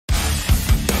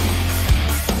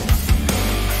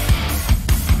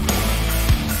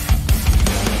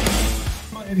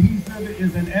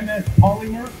is an MS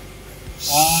polymer.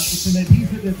 It's an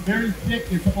adhesive that's very thick,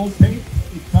 it's opaque.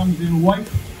 It comes in white,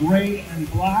 gray, and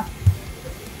black.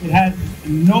 It has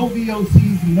no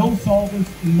VOCs, no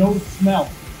solvents, no smell.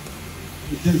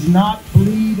 It does not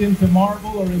bleed into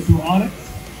marble or into onyx.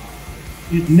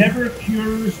 It never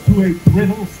cures to a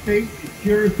brittle state. It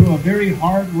cures to a very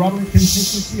hard rubber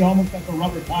consistency, almost like a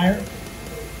rubber tire.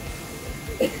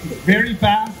 It's very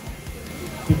fast.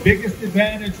 The biggest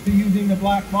advantage to using the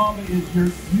Black Mamba is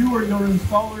you or your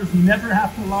installers never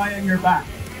have to lie on your back.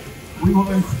 We will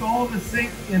install the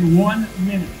sink in 1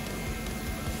 minute.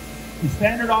 The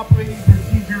standard operating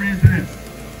procedure is this.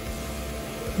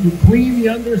 You clean the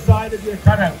underside of your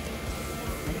cutout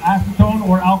with acetone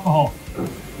or alcohol.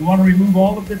 You want to remove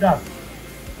all of the dust.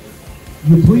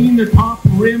 You clean the top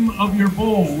rim of your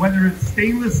bowl, whether it's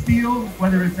stainless steel,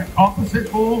 whether it's a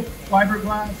composite bowl,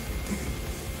 fiberglass,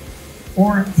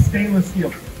 or stainless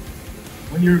steel.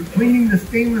 When you're cleaning the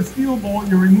stainless steel bowl,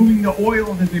 you're removing the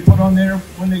oil that they put on there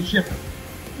when they ship it.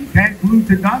 You can't glue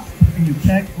to dust and you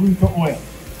can't glue to oil.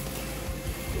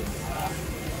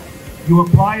 You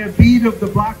apply a bead of the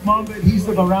Black Mamba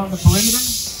adhesive around the perimeter.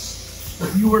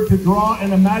 If you were to draw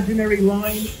an imaginary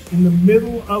line in the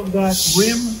middle of that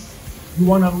rim, you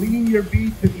want to lean your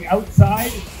bead to the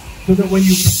outside so that when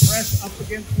you compress up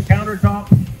against the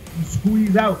countertop, you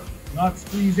squeeze out, not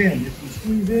squeeze in. If you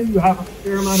squeeze in, you have a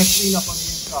fair amount of cleanup on the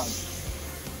inside.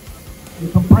 You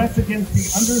compress against the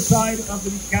underside of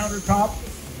the countertop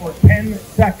for 10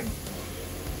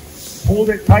 seconds. Hold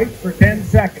it tight for 10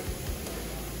 seconds.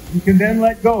 You can then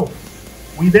let go.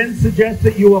 We then suggest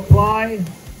that you apply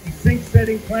a sink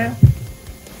setting clamp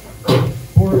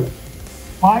for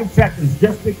 5 seconds,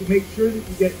 just to make sure that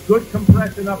you get good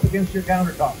compression up against your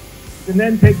countertop. You can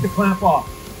then take the clamp off.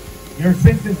 Your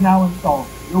sink is now installed.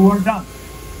 You're done.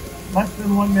 Less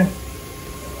than 1 minute.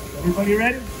 Everybody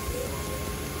ready?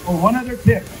 Oh, one other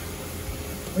tip.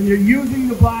 When you're using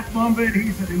the Black Mamba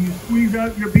adhesive and you squeeze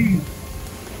out your beads,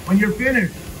 when you're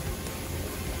finished,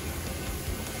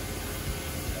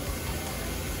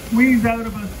 squeeze out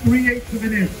about 3/8 of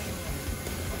an inch.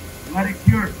 Let it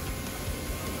cure.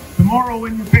 Tomorrow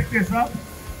when you pick this up,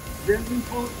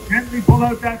 gently pull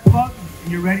out that plug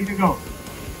and you're ready to go.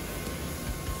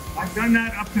 I've done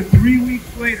that up to 3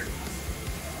 weeks later.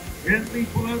 Gently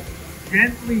pull out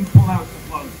the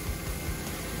plug.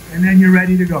 And then you're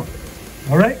ready to go.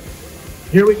 All right?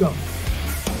 Here we go.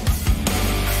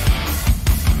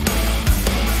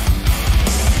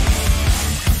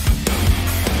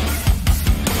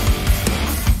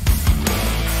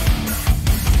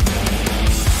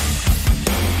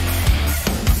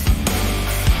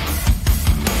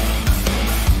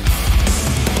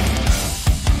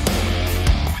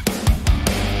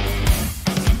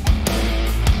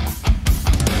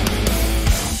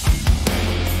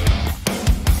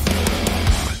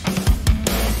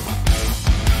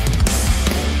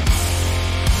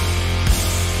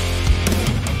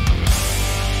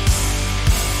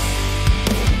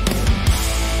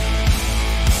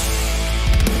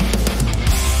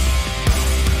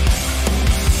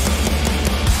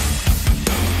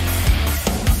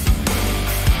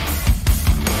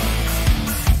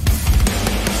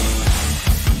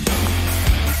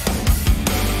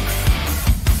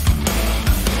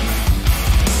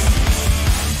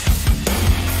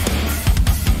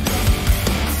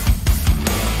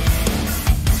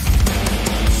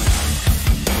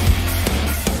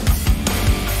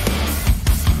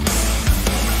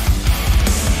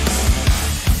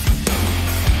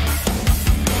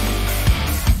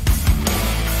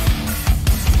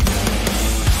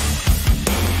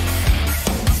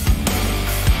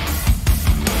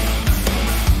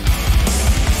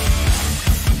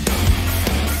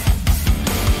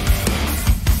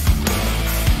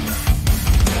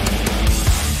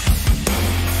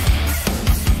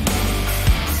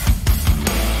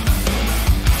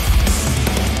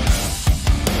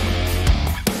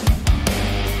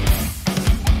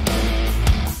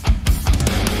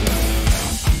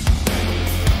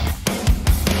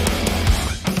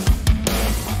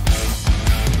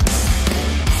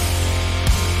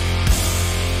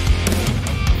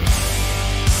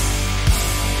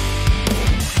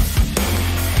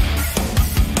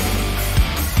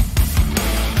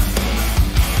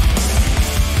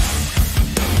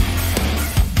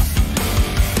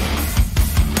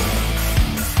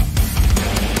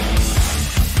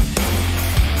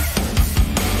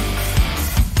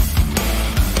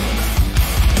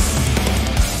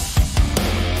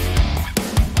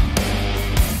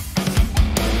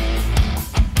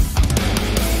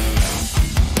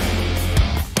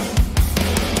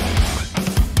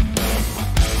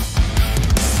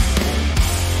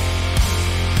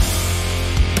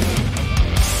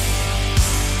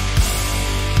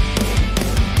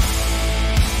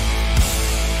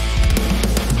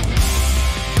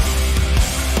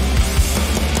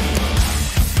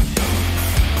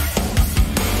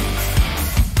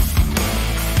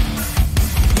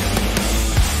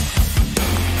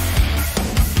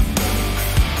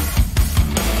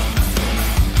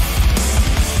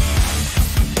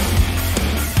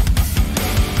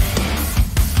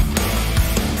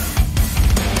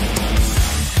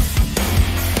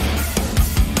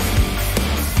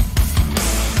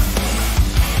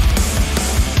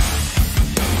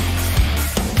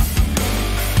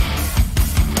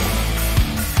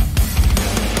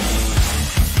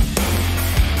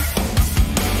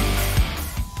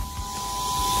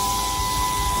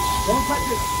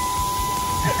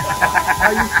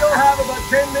 still have about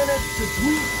 10 minutes to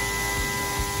tweak.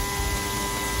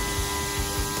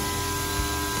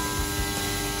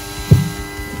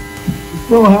 You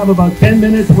still have about 10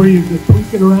 minutes where you can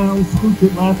tweak it around, scooch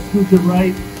it left, scooch it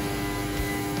right.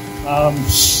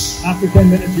 After 10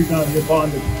 minutes, you're done. You're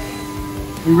bonded.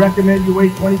 We recommend you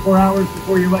wait 24 hours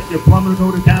before you let your plumber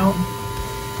go to town.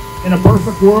 In a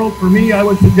perfect world, for me, I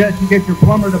would suggest you get your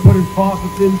plumber to put his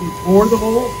faucets in before the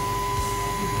bowl.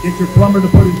 Get your plumber to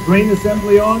put his drain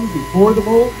assembly on before the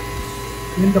bowl.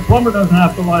 Then the plumber doesn't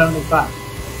have to lie on his back.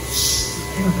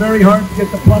 It's very hard to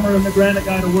get the plumber and the granite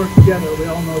guy to work together. We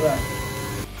all know that.